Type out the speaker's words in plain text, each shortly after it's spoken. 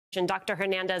Dr.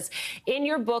 Hernandez, in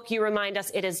your book, you remind us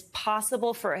it is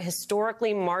possible for a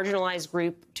historically marginalized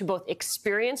group to both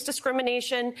experience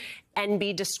discrimination and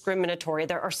be discriminatory.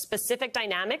 There are specific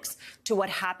dynamics to what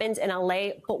happens in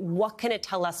LA, but what can it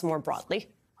tell us more broadly?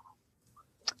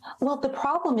 Well, the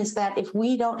problem is that if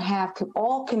we don't have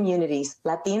all communities,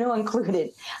 Latino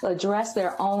included, address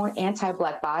their own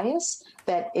anti-Black bias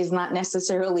that is not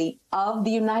necessarily of the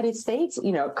United States,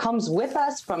 comes with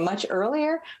us from much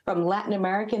earlier, from Latin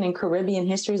American and Caribbean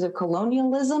histories of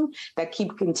colonialism that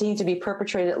continue to be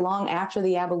perpetrated long after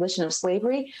the abolition of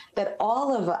slavery, that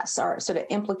all of us are sort of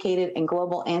implicated in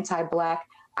global anti-Black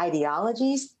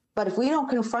ideologies. But if we don't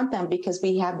confront them because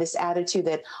we have this attitude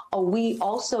that, we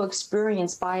also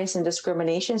experience bias and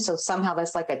discrimination, so somehow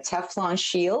that's like a Teflon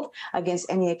shield against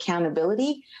any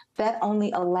accountability, that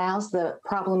only allows the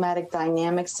problematic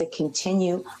dynamics to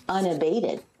continue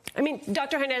unabated. I mean,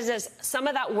 Dr. Hernandez, some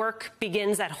of that work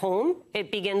begins at home. It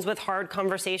begins with hard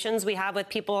conversations we have with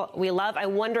people we love. I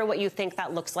wonder what you think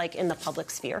that looks like in the public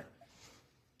sphere.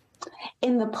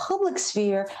 In the public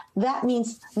sphere, that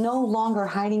means no longer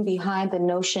hiding behind the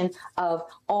notion of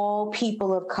all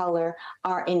people of color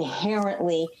are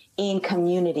inherently in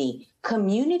community.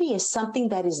 Community is something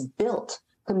that is built.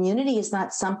 Community is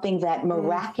not something that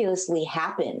miraculously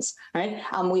happens, right?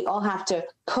 We all have to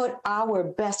put our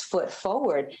best foot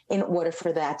forward in order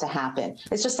for that to happen.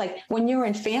 It's just like when you're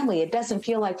in family, it doesn't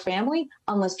feel like family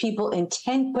unless people put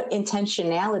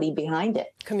intentionality behind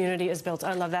it. Community is built.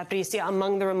 I love that. Bricia,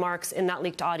 among the remarks in that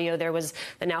leaked audio, there was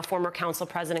the now former council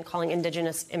president calling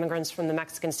indigenous immigrants from the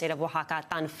Mexican state of Oaxaca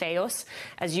tan feos.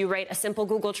 As you write, a simple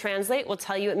Google Translate will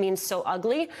tell you it means so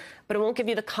ugly, but it won't give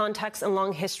you the context and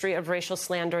long history of racial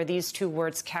slander these two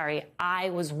words carry. I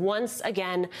was once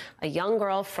again a young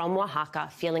girl from Oaxaca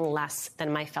feeling less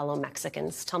than my fellow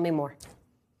Mexicans. Tell me more.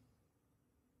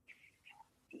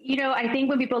 I think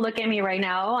when people look at me right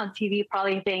now on TV,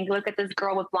 probably think, look at this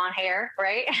girl with blonde hair,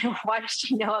 right? What does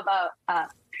she know about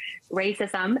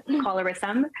racism,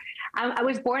 colorism? I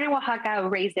was born in Oaxaca,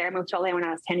 raised there, moved to LA when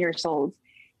I was 10 years old.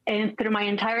 And through my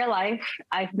entire life,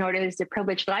 I've noticed the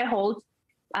privilege that I hold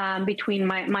between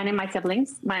mine and my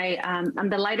siblings. I'm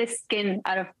the lightest skin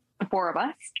out of the four of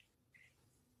us.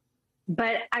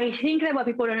 But I think that what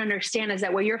people don't understand is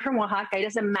that when you're from Oaxaca, it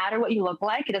doesn't matter what you look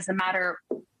like. It doesn't matter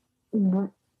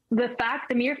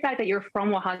the mere fact that you're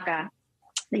from Oaxaca,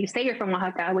 that you say you're from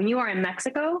Oaxaca. When you are in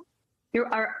Mexico, you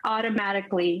are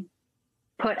automatically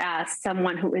put as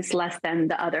someone who is less than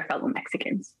the other fellow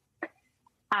Mexicans.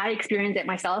 I experienced it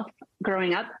myself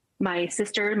growing up. My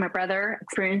sister, my brother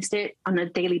experienced it on a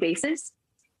daily basis.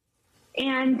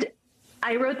 And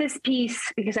I wrote this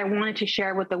piece because I wanted to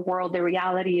share with the world the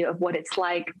reality of what it's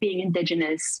like being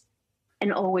Indigenous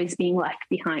and always being left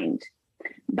behind.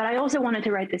 But I also wanted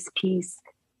to write this piece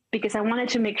because I wanted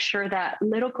to make sure that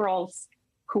little girls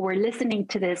who were listening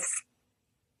to this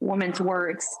woman's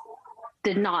words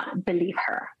did not believe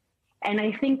her. And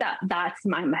I think that that's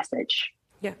my message.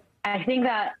 Yeah. I think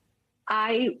that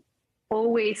I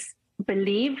always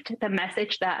believed the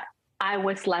message that I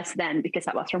was less than because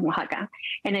I was from Oaxaca.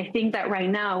 And I think that right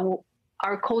now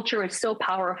our culture is so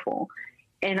powerful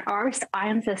and our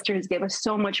ancestors gave us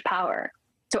so much power.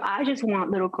 So I just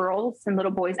want little girls and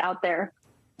little boys out there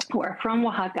who are from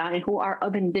Oaxaca and who are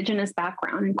of Indigenous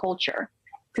background and culture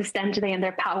to stand today in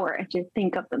their power and to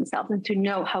think of themselves and to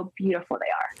know how beautiful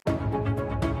they are.